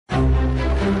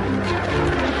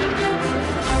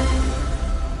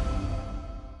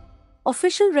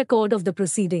Official record of the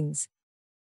proceedings.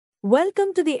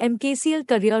 Welcome to the MKCL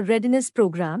Career Readiness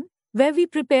Program, where we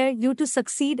prepare you to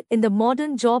succeed in the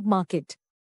modern job market.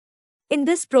 In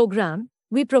this program,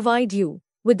 we provide you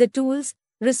with the tools,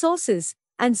 resources,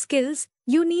 and skills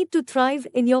you need to thrive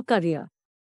in your career.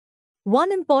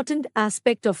 One important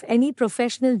aspect of any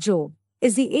professional job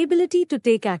is the ability to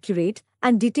take accurate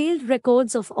and detailed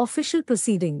records of official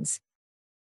proceedings.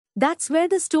 That's where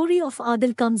the story of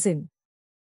Adil comes in.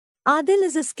 Adil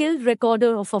is a skilled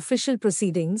recorder of official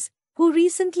proceedings who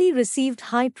recently received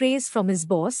high praise from his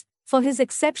boss for his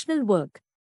exceptional work.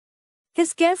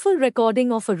 His careful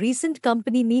recording of a recent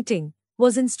company meeting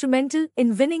was instrumental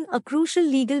in winning a crucial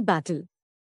legal battle.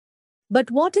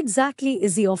 But what exactly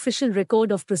is the official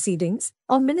record of proceedings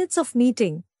or minutes of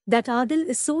meeting that Adil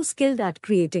is so skilled at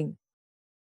creating?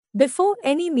 Before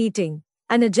any meeting,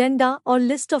 an agenda or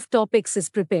list of topics is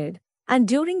prepared, and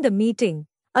during the meeting,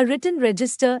 a written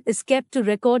register is kept to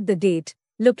record the date,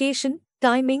 location,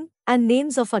 timing, and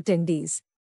names of attendees.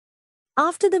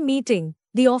 After the meeting,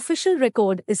 the official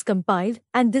record is compiled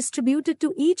and distributed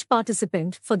to each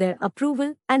participant for their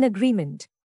approval and agreement.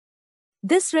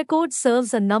 This record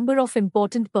serves a number of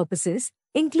important purposes,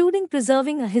 including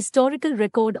preserving a historical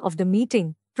record of the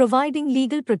meeting, providing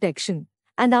legal protection,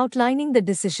 and outlining the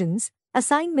decisions,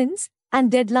 assignments, and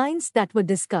deadlines that were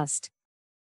discussed.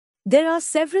 There are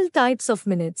several types of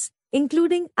minutes,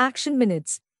 including action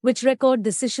minutes, which record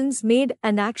decisions made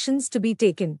and actions to be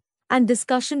taken, and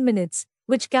discussion minutes,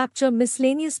 which capture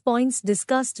miscellaneous points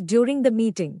discussed during the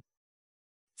meeting.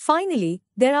 Finally,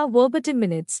 there are verbatim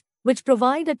minutes, which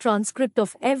provide a transcript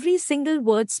of every single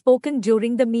word spoken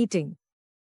during the meeting.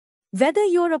 Whether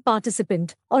you're a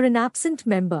participant or an absent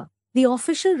member, the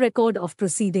official record of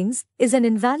proceedings is an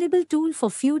invaluable tool for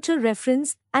future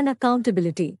reference and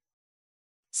accountability.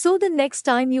 So the next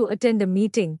time you attend a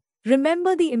meeting,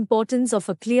 remember the importance of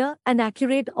a clear and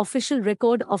accurate official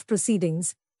record of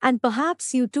proceedings, and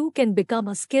perhaps you too can become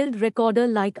a skilled recorder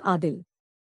like Adil.